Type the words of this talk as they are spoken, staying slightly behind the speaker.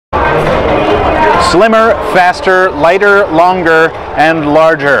Slimmer, faster, lighter, longer, and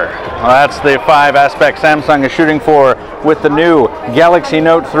larger. Well, that's the 5 aspects Samsung is shooting for with the new Galaxy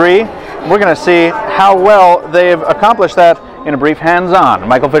Note 3. We're going to see how well they've accomplished that in a brief hands-on.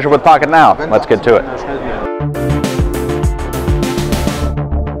 Michael Fisher with Pocket Now. Let's get to it.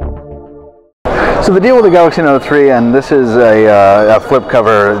 So the deal with the Galaxy Note 3, and this is a flip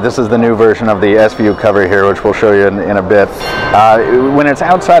cover. This is the new version of the S-View cover here, which we'll show you in a bit. When it's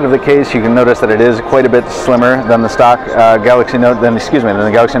outside of the case, you can notice that it is quite a bit slimmer than the stock Galaxy Note, than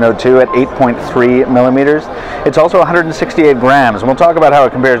the Galaxy Note 2 at 8.3 millimeters. It's also 168 grams, and we'll talk about how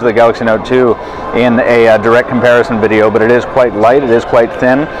it compares to the Galaxy Note 2 in a direct comparison video, but it is quite light, it is quite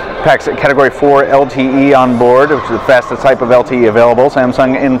thin. Packs a Category 4 LTE on board, which is the fastest type of LTE available,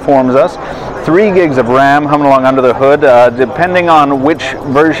 Samsung informs us. 3 gigs of RAM humming along under the hood. Depending on which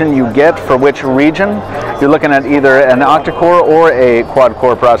version you get for which region, you're looking at either an octa-core or a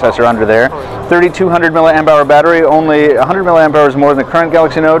quad-core processor under there. 3200 milliamp hour battery, only 100 milliamp hours more than the current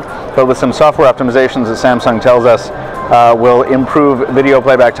Galaxy Note, but with some software optimizations that Samsung tells us will improve video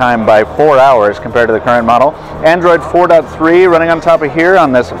playback time by 4 hours compared to the current model. Android 4.3 running on top of here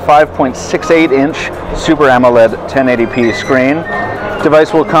on this 5.68 inch Super AMOLED 1080p screen.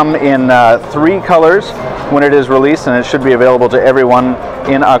 Device will come in 3 colors when it is released, and it should be available to everyone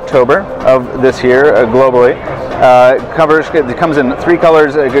in October of this year globally. It comes in 3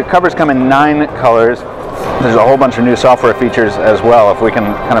 colors. Covers come in 9 colors. There's a whole bunch of new software features as well, if we can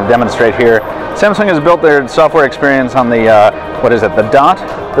kind of demonstrate here. Samsung has built their software experience on the, the dot,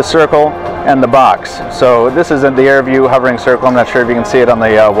 the circle, and the box. So this is the AirView hovering circle. I'm not sure if you can see it on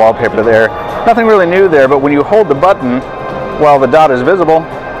the wallpaper there. Nothing really new there, but when you hold the button while the dot is visible,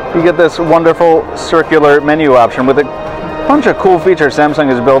 you get this wonderful circular menu option with a bunch of cool features Samsung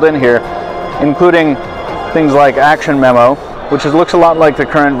has built in here, including things like Action Memo, which looks a lot like the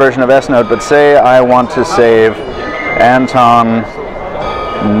current version of S Note, but say I want to save Anton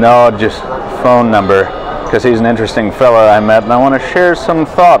Nodge's phone number, because he's an interesting fella I met, and I want to share some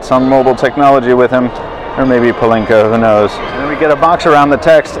thoughts on mobile technology with him, or maybe Palinka, who knows. And then we get a box around the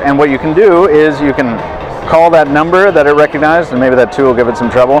text, and what you can do is you can call that number that it recognized, and maybe that too will give it some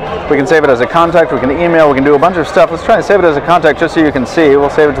trouble. We can save it as a contact, we can email, we can do a bunch of stuff. Let's try and save it as a contact just so you can see. We'll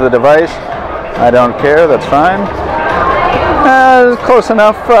save it to the device. I don't care, that's fine. Close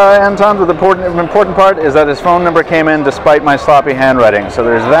enough, Anton, but the important part is that his phone number came in despite my sloppy handwriting. So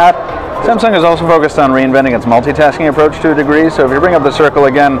there's that. Samsung is also focused on reinventing its multitasking approach to a degree. So if you bring up the circle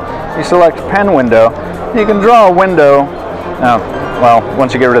again, you select pen window. You can draw a window.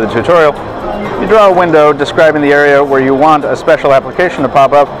 Once you get rid of the tutorial, you draw a window describing the area where you want a special application to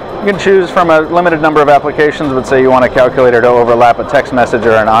pop up. You can choose from a limited number of applications, but say you want a calculator to overlap a text message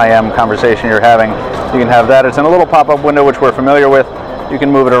or an IM conversation you're having. You can have that. It's in a little pop-up window which we're familiar with. You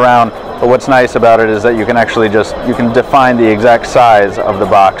can move it around, but what's nice about it is that you can actually you can define the exact size of the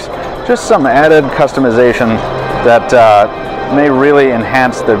box. Just some added customization that may really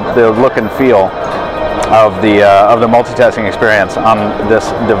enhance the look and feel of the multitasking experience on this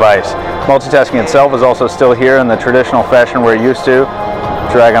device. Multitasking itself is also still here in the traditional fashion we're used to.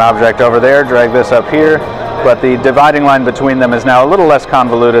 Drag an object over there, drag this up here, but the dividing line between them is now a little less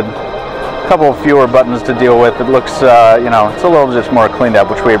convoluted. A couple fewer buttons to deal with. It looks, it's a little just more cleaned up,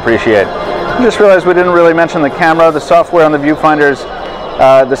 which we appreciate. I just realized we didn't really mention the camera. The software on the viewfinders,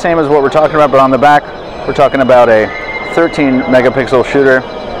 the same as what we're talking about, but on the back, we're talking about a 13 megapixel shooter.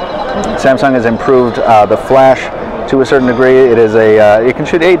 Samsung has improved the flash to a certain degree. It is it can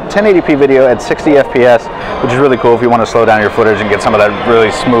shoot 1080p video at 60 FPS, which is really cool if you want to slow down your footage and get some of that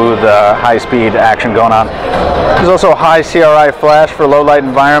really smooth, high-speed action going on. There's also high CRI flash for low-light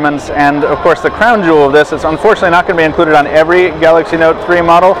environments, and of course the crown jewel of this is unfortunately not going to be included on every Galaxy Note 3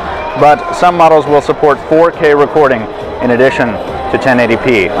 model, but some models will support 4K recording in addition to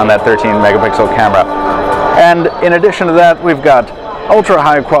 1080p on that 13 megapixel camera. And in addition to that, we've got ultra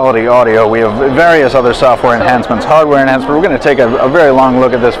high quality audio. We have various other software enhancements, hardware enhancements. We're going to take a very long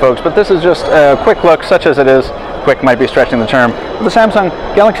look at this, folks, but this is just a quick look, such as it is. Quick might be stretching the term. The Samsung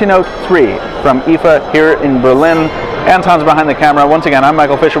Galaxy Note 3 from IFA here in Berlin. Anton's behind the camera. Once again, I'm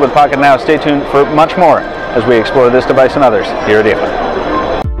Michael Fisher with Pocket Now. Stay tuned for much more as we explore this device and others here at IFA.